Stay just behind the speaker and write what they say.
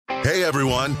Hey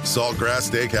everyone, Saltgrass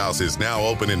Steakhouse is now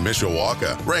open in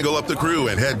Mishawaka. Wrangle up the crew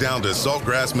and head down to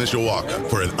Saltgrass Mishawaka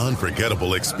for an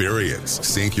unforgettable experience.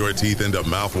 Sink your teeth into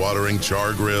mouth-watering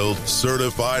char-grilled,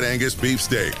 certified Angus beef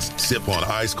steaks. Sip on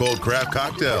ice-cold craft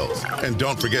cocktails. And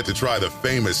don't forget to try the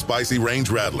famous spicy range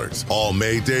rattlers, all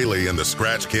made daily in the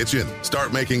Scratch Kitchen.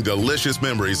 Start making delicious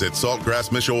memories at Saltgrass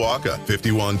Mishawaka,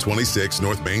 5126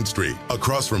 North Main Street,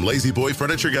 across from Lazy Boy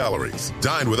Furniture Galleries.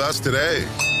 Dine with us today.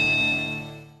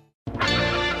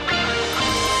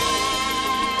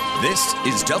 This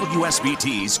is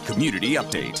WSBT's Community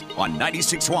Update on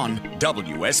 96.1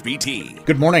 WSBT.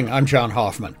 Good morning, I'm John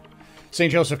Hoffman. St.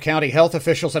 Joseph County health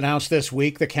officials announced this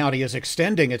week the county is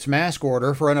extending its mask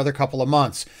order for another couple of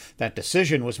months. That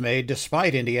decision was made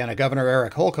despite Indiana Governor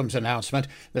Eric Holcomb's announcement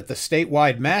that the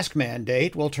statewide mask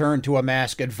mandate will turn to a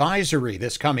mask advisory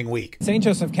this coming week. St.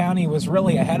 Joseph County was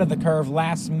really ahead of the curve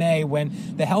last May when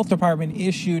the health department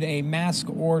issued a mask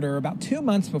order about 2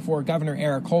 months before Governor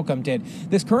Eric Holcomb did.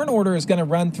 This current order is going to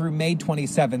run through May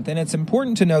 27th, and it's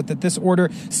important to note that this order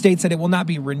states that it will not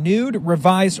be renewed,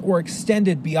 revised, or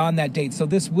extended beyond that date. So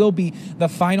this will be the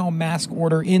final mask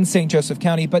order in St. Joseph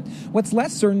County. But what's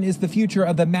less certain is the future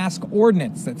of the mask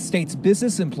ordinance that states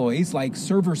business employees, like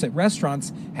servers at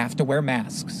restaurants, have to wear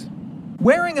masks.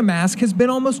 Wearing a mask has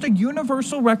been almost a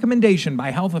universal recommendation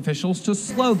by health officials to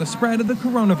slow the spread of the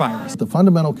coronavirus. The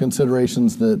fundamental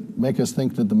considerations that make us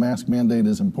think that the mask mandate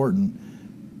is important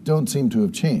don't seem to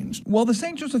have changed. While the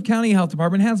St. Joseph County Health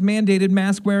Department has mandated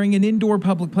mask wearing in indoor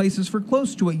public places for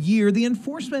close to a year, the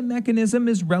enforcement mechanism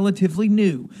is relatively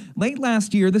new. Late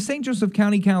last year, the St. Joseph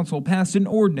County Council passed an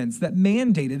ordinance that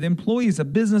mandated employees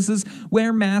of businesses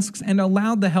wear masks and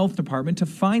allowed the health department to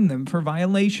fine them for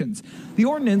violations. The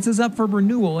ordinance is up for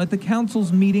renewal at the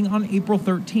council's meeting on April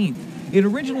 13th. It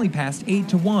originally passed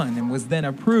 8-1 and was then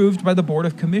approved by the Board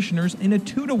of Commissioners in a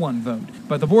 2-1 vote.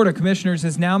 But the Board of Commissioners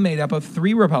is now made up of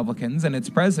 3 Republicans, and its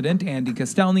president, Andy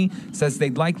Castelny, says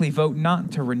they'd likely vote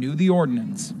not to renew the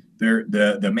ordinance.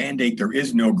 The mandate, there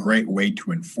is no great way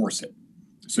to enforce it.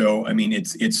 So, I mean,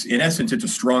 it's in essence, it's a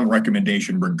strong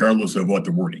recommendation regardless of what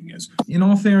the wording is. In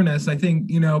all fairness, I think,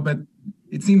 but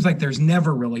it seems like there's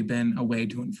never really been a way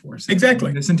to enforce it.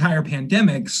 Exactly. This entire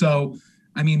pandemic. So,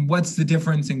 I mean, what's the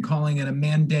difference in calling it a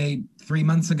mandate 3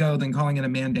 months ago than calling it a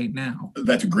mandate now?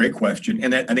 That's a great question.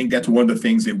 And I think that's one of the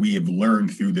things that we have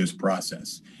learned through this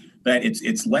process, that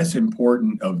it's less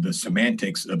important of the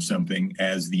semantics of something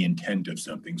as the intent of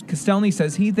something. Castelny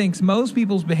says he thinks most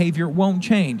people's behavior won't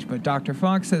change, but Dr.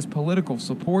 Fox says political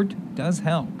support does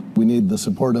help. We need the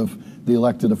support of the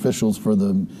elected officials for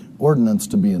the ordinance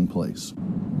to be in place.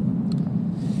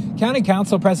 County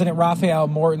Council President Raphael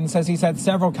Morton says he's had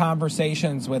several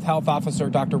conversations with Health Officer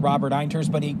Dr. Robert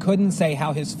Einters, but he couldn't say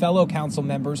how his fellow council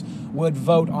members would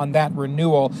vote on that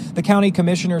renewal. The county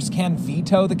commissioners can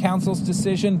veto the council's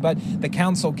decision, but the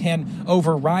council can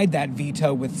override that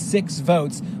veto with 6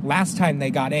 votes. Last time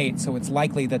they got 8, so it's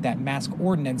likely that mask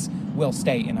ordinance will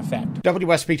stay in effect.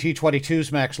 WSBT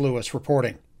 22's Max Lewis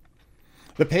reporting.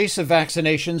 The pace of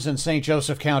vaccinations in St.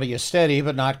 Joseph County is steady,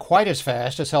 but not quite as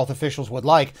fast as health officials would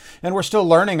like, and we're still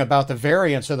learning about the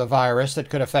variants of the virus that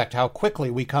could affect how quickly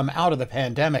we come out of the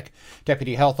pandemic.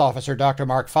 Deputy Health Officer Dr.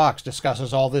 Mark Fox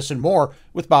discusses all this and more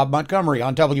with Bob Montgomery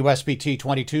on WSBT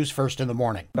 22's First in the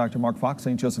Morning. Dr. Mark Fox,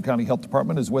 St. Joseph County Health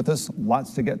Department, is with us.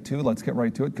 Lots to get to. Let's get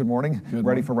right to it. Good morning. Good Ready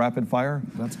morning. for rapid fire?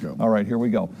 Let's go. All right, here we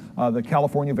go. The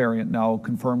California variant now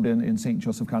confirmed in St.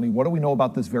 Joseph County. What do we know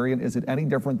about this variant? Is it any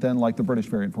different than like the British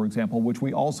variant, for example, which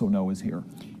we also know is here?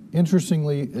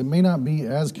 Interestingly, it may not be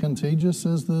as contagious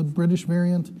as the British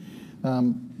variant,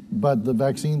 but the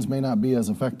vaccines may not be as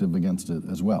effective against it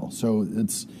as well. So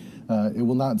it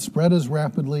will not spread as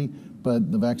rapidly,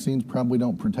 but the vaccines probably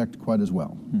don't protect quite as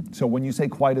well. So when you say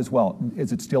quite as well,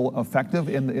 is it still effective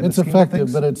in the It's scheme of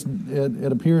effective, things? but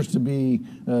it appears to be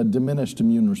a diminished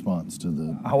immune response to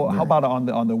the How variant. about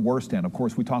on the worst end? Of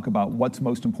course, we talk about what's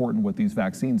most important with these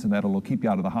vaccines, and that it'll keep you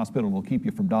out of the hospital, it'll keep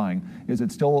you from dying.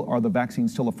 Are the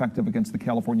vaccines still effective against the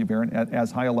California variant at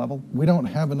as high a level? We don't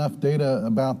have enough data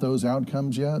about those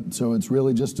outcomes yet, so it's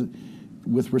really just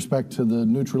with respect to the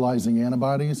neutralizing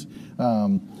antibodies.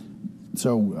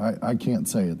 So I can't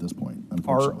say at this point,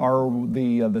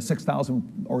 unfortunately. Are the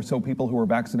 6,000 or so people who were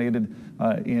vaccinated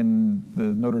in the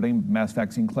Notre Dame mass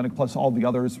vaccine clinic, plus all the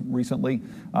others recently,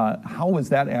 how is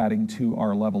that adding to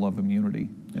our level of immunity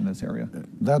in this area?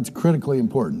 That's critically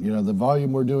important. The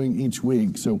volume we're doing each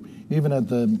week. So even at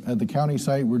the county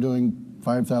site, we're doing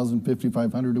 5,000,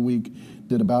 5,500 a week.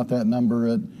 Did about that number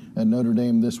at Notre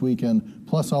Dame this weekend,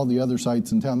 plus all the other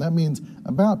sites in town. That means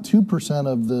about 2%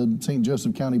 of the St.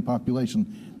 Joseph County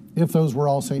population If those were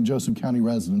all St. Joseph County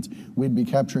residents, we'd be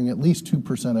capturing at least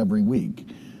 2% every week.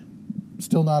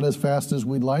 Still not as fast as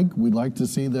we'd like. We'd like to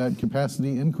see that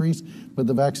capacity increase, but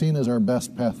the vaccine is our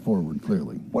best path forward,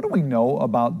 clearly. What do we know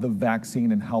about the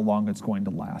vaccine and how long it's going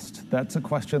to last? That's a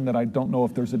question that I don't know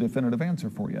if there's a definitive answer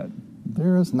for yet.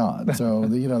 There is not. So,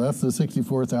 that's the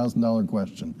 $64,000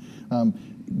 question.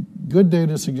 Good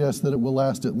data suggests that it will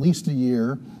last at least a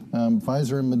year.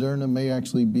 Pfizer and Moderna may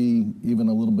actually be even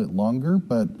a little bit longer,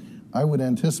 but I would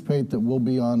anticipate that we'll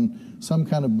be on some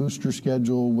kind of booster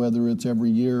schedule, whether it's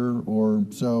every year or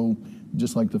so,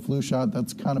 just like the flu shot.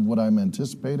 That's kind of what I'm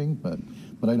anticipating, but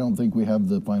I don't think we have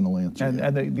the final answer.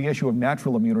 And the issue of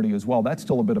natural immunity as well, that's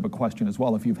still a bit of a question as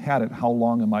well. If you've had it, how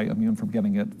long am I immune from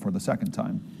getting it for the second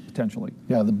time, potentially?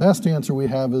 Yeah, the best answer we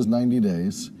have is 90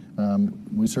 days.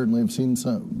 We certainly have seen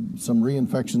some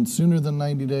reinfections sooner than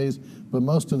 90 days, but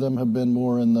most of them have been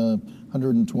more in the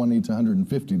 120 to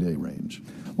 150 day range.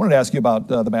 I wanted to ask you about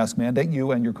the mask mandate.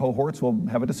 You and your cohorts will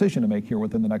have a decision to make here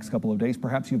within the next couple of days.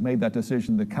 Perhaps you've made that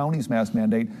decision. The county's mask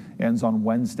mandate ends on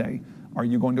Wednesday. Are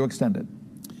you going to extend it?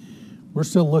 We're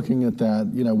still looking at that.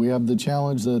 We have the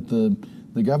challenge that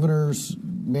the governor's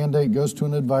mandate goes to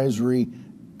an advisory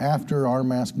after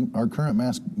our current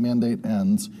mask mandate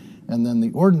ends, and then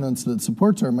the ordinance that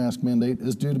supports our mask mandate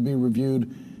is due to be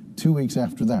reviewed 2 weeks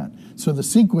after that. So the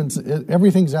sequence,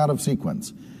 everything's out of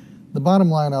sequence. The bottom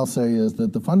line I'll say is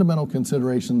that the fundamental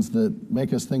considerations that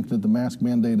make us think that the mask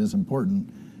mandate is important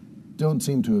don't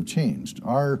seem to have changed.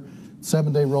 Our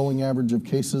 7-day rolling average of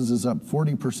cases is up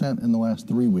 40% in the last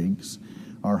 3 weeks.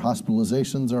 Our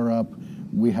hospitalizations are up.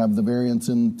 We have the variants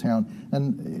in town.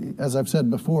 And as I've said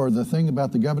before, the thing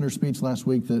about the governor's speech last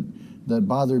week that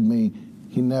bothered me,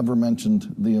 he never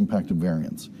mentioned the impact of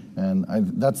variants. And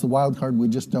that's the wild card. We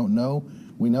just don't know.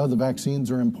 We know the vaccines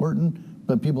are important,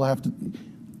 but people have to...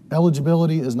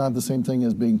 Eligibility is not the same thing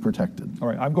as being protected. All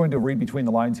right, I'm going to read between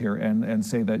the lines here and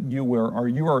say that you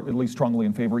are at least strongly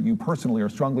in favor. You personally are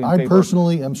strongly in favor. I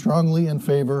personally am strongly in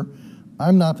favor.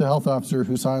 I'm not the health officer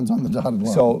who signs on the dotted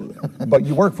line. So, but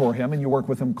you work for him and you work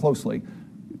with him closely.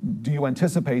 Do you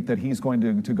anticipate that he's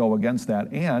going to go against that?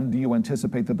 And do you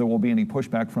anticipate that there will be any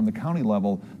pushback from the county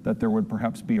level, that there would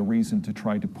perhaps be a reason to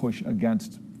try to push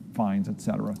against fines, et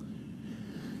cetera?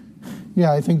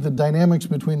 Yeah, I think the dynamics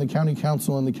between the county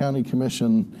council and the county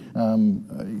commission,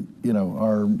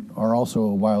 are also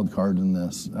a wild card in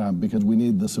this because we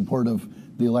need the support of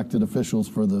the elected officials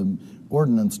for the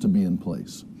ordinance to be in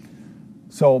place.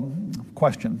 So,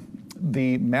 question: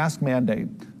 the mask mandate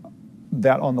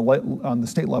that on the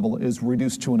state level is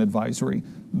reduced to an advisory.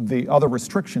 The other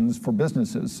restrictions for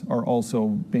businesses are also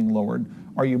being lowered.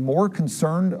 Are you more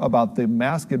concerned about the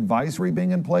mask advisory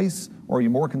being in place, or are you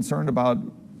more concerned about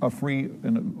a free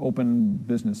and open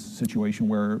business situation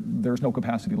where there's no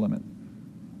capacity limit?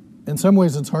 In some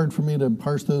ways, it's hard for me to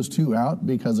parse those two out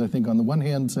because I think on the one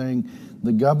hand saying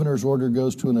the governor's order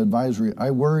goes to an advisory, I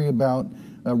worry about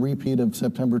a repeat of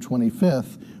September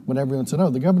 25th when everyone said, oh,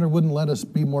 the governor wouldn't let us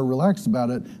be more relaxed about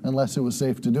it unless it was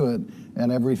safe to do it,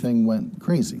 and everything went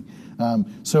crazy.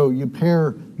 So you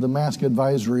pair the mask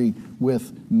advisory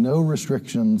with no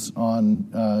restrictions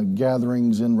on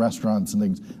gatherings in restaurants and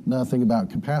things, nothing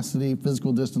about capacity,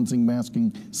 physical distancing,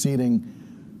 masking, seating.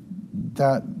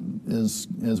 That is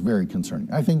very concerning.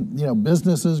 I think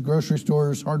businesses, grocery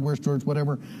stores, hardware stores,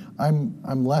 whatever.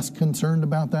 I'm less concerned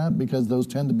about that because those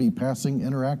tend to be passing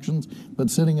interactions.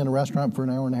 But sitting in a restaurant for an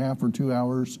hour and a half or 2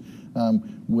 hours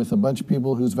with a bunch of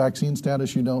people whose vaccine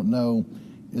status you don't know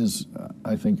is,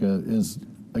 I think, is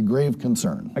a grave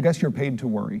concern. I guess you're paid to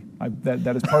worry.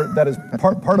 That is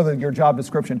part of your job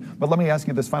description. But let me ask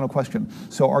you this final question.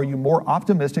 So, are you more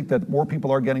optimistic that more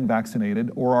people are getting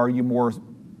vaccinated, or are you more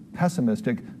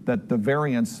pessimistic that the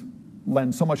variants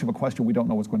lend so much of a question we don't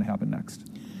know what's going to happen next?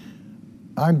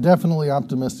 I'm definitely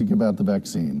optimistic about the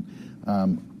vaccine.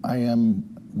 I am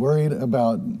worried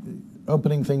about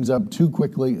opening things up too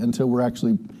quickly until we're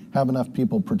actually have enough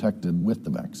people protected with the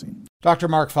vaccine. Dr.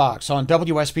 Mark Fox on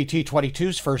WSBT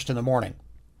 22's First in the Morning.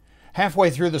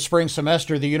 Halfway through the spring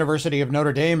semester, the University of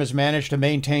Notre Dame has managed to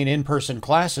maintain in-person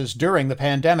classes during the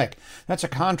pandemic. That's a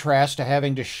contrast to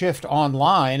having to shift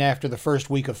online after the first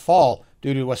week of fall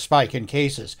due to a spike in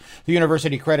cases. The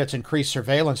university credits increased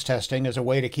surveillance testing as a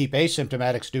way to keep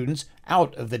asymptomatic students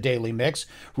out of the daily mix.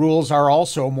 Rules are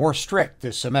also more strict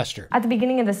this semester. At the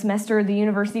beginning of the semester, the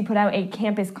university put out a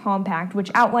campus compact,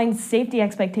 which outlines safety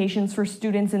expectations for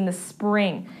students in the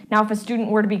spring. Now, if a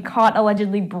student were to be caught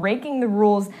allegedly breaking the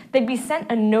rules, they'd be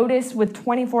sent a notice with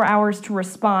 24 hours to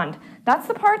respond. That's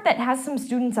the part that has some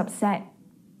students upset.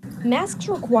 Masks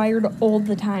required all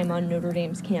the time on Notre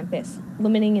Dame's campus,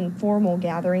 limiting informal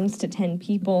gatherings to 10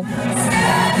 people.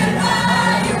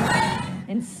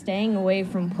 And staying away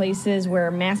from places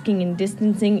where masking and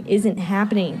distancing isn't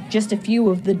happening. Just a few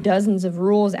of the dozens of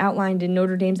rules outlined in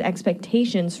Notre Dame's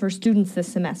expectations for students this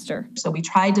semester. So we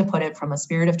tried to put it from a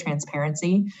spirit of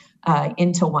transparency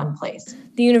into one place.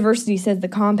 The university says the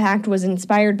compact was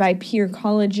inspired by peer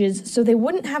colleges so they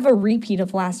wouldn't have a repeat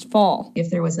of last fall. If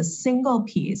there was a single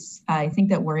piece, I think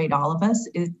that worried all of us,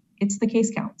 it's the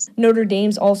case counts. Notre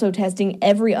Dame's also testing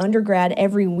every undergrad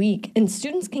every week, and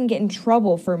students can get in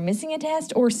trouble for missing a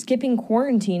test or skipping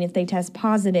quarantine if they test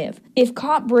positive. If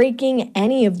caught breaking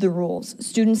any of the rules,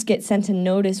 students get sent a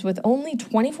notice with only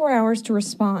 24 hours to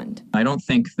respond. I don't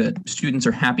think that students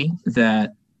are happy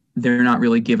that they're not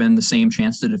really given the same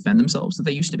chance to defend themselves that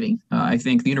they used to be. I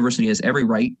think the university has every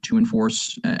right to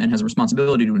enforce and has a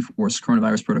responsibility to enforce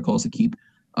coronavirus protocols to keep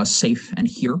us safe and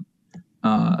here.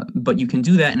 But you can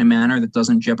do that in a manner that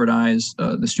doesn't jeopardize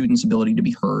the student's ability to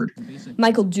be heard.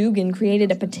 Michael Dugan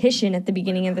created a petition at the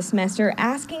beginning of the semester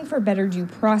asking for better due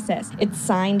process. It's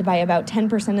signed by about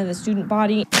 10% of the student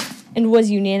body and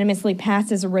was unanimously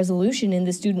passed as a resolution in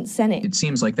the Student Senate. It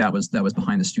seems like that was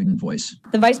behind the student voice.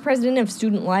 The vice president of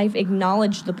Student Life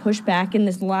acknowledged the pushback in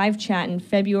this live chat in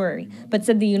February, but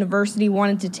said the university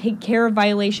wanted to take care of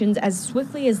violations as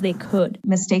swiftly as they could.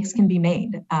 Mistakes can be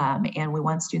made, and we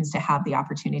want students to have the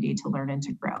opportunity to learn and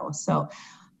to grow.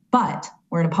 But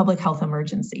we're in a public health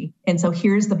emergency. And so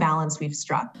here's the balance we've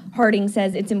struck. Harding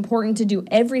says it's important to do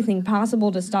everything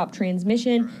possible to stop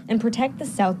transmission and protect the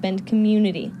South Bend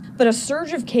community. But a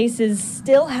surge of cases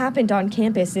still happened on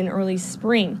campus in early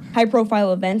spring.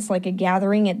 High-profile events like a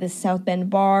gathering at this South Bend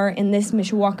bar and this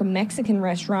Mishawaka Mexican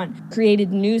restaurant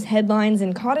created news headlines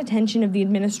and caught attention of the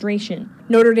administration.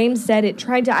 Notre Dame said it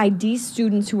tried to ID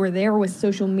students who were there with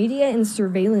social media and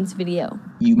surveillance video.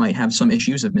 You might have some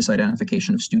issues of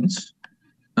misidentification of students.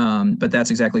 But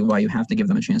that's exactly why you have to give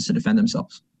them a chance to defend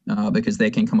themselves, because they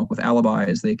can come up with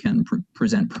alibis, they can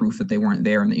present proof that they weren't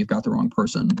there and that you've got the wrong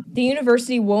person. The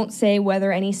university won't say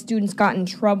whether any students got in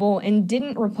trouble and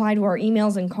didn't reply to our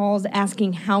emails and calls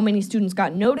asking how many students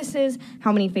got notices,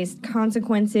 how many faced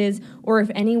consequences, or if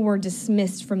any were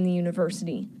dismissed from the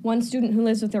university. One student who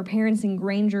lives with their parents in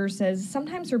Granger says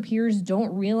sometimes her peers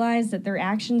don't realize that their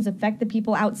actions affect the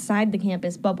people outside the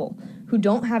campus bubble, who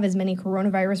don't have as many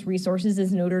coronavirus resources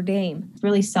as Notre Dame. It's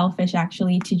really selfish,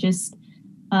 actually, to just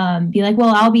be like,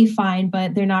 well, I'll be fine,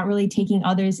 but they're not really taking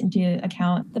others into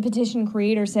account. The petition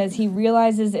creator says he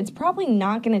realizes it's probably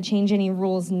not going to change any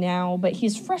rules now, but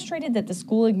he's frustrated that the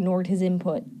school ignored his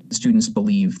input. Students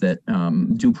believe that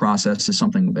due process is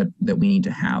something that we need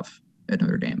to have at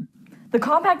Notre Dame. The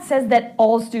compact says that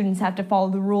all students have to follow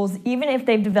the rules, even if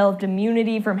they've developed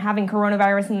immunity from having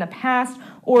coronavirus in the past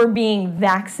or being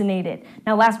vaccinated.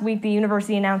 Now, last week, the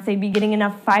university announced they'd be getting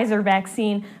enough Pfizer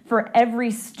vaccine for every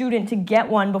student to get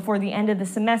one before the end of the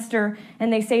semester,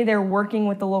 and they say they're working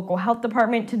with the local health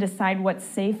department to decide what's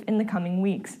safe in the coming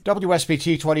weeks.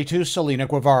 WSBT 22, Selena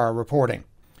Guevara reporting.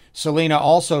 Selena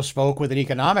also spoke with an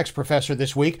economics professor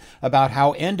this week about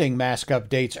how ending mask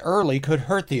updates early could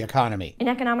hurt the economy. An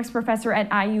economics professor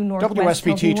at IU Northwest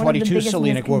WSBT 22,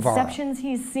 Selena Guevara. Misconceptions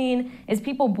he's seen is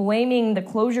people blaming the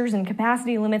closures and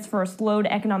capacity limits for a slowed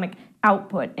economic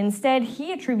output. Instead,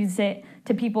 he attributes it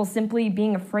to people simply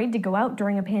being afraid to go out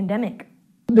during a pandemic.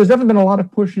 There's definitely been a lot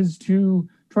of pushes to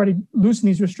try to loosen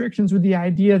these restrictions with the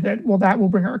idea that, well, that will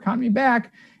bring our economy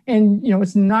back. And,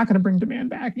 it's not going to bring demand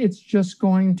back. It's just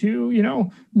going to,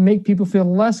 make people feel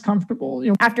less comfortable.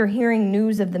 After hearing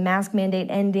news of the mask mandate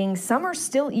ending, some are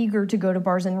still eager to go to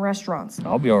bars and restaurants.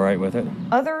 I'll be all right with it.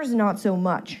 Others, not so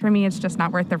much. For me, it's just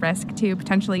not worth the risk to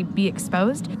potentially be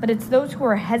exposed. But it's those who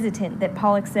are hesitant that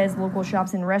Pollock says local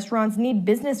shops and restaurants need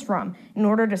business from in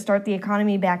order to start the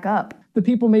economy back up. The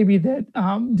people maybe that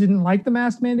didn't like the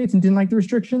mask mandates and didn't like the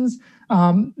restrictions,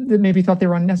 that maybe thought they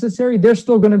were unnecessary, they're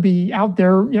still going to be out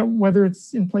there, whether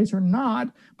it's in place or not,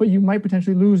 but you might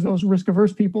potentially lose those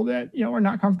risk-averse people that, are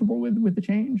not comfortable with the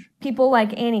change. People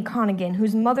like Annie Connigan,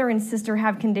 whose mother and sister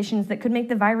have conditions that could make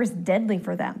the virus deadly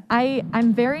for them.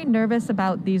 I'm very nervous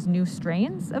about these new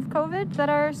strains of COVID that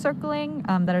are circling,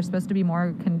 that are supposed to be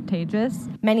more contagious.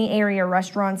 Many area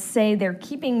restaurants say they're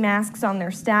keeping masks on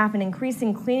their staff and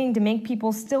increasing cleaning to make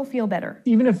people still feel better.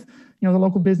 Even if the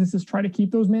local businesses try to keep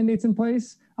those mandates in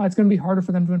place, it's going to be harder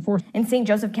for them to enforce. In St.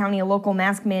 Joseph County, a local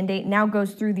mask mandate now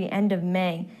goes through the end of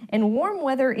May, and warm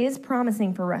weather is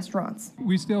promising for restaurants.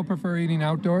 We still prefer eating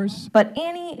outdoors. But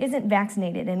Annie isn't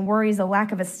vaccinated and worries a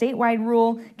lack of a statewide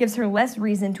rule gives her less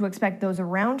reason to expect those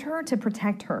around her to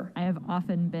protect her. I have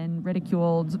often been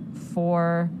ridiculed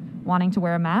for wanting to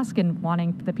wear a mask and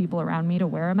wanting the people around me to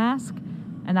wear a mask.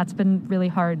 And that's been really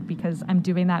hard because I'm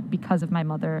doing that because of my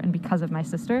mother and because of my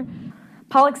sister.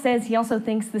 Pollock says he also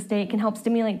thinks the state can help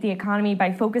stimulate the economy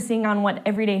by focusing on what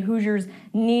everyday Hoosiers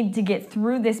need to get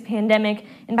through this pandemic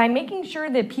and by making sure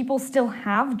that people still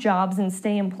have jobs and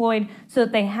stay employed so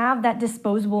that they have that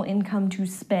disposable income to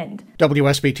spend.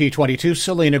 WSBT 22,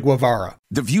 Selena Guevara.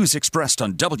 The views expressed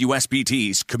on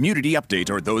WSBT's Community Update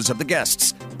are those of the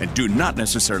guests and do not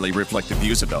necessarily reflect the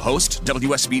views of the host,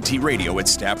 WSBT Radio,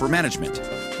 its staff, or management.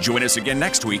 Join us again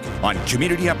next week on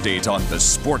Community Update on The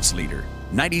Sports Leader,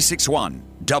 96.1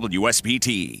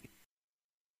 WSBT.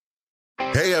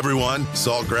 Hey everyone,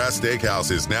 Saltgrass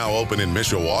Steakhouse is now open in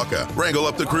Mishawaka. Wrangle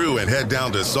up the crew and head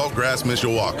down to Saltgrass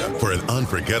Mishawaka for an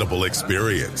unforgettable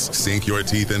experience. Sink your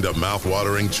teeth into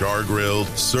mouth-watering char-grilled,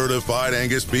 certified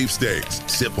Angus beef steaks.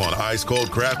 Sip on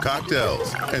ice-cold craft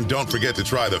cocktails. And don't forget to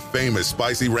try the famous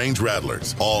spicy range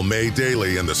rattlers, all made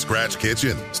daily in the Scratch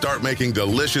Kitchen. Start making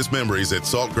delicious memories at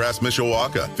Saltgrass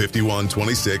Mishawaka,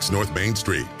 5126 North Main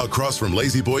Street, across from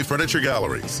Lazy Boy Furniture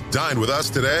Galleries. Dine with us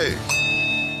today.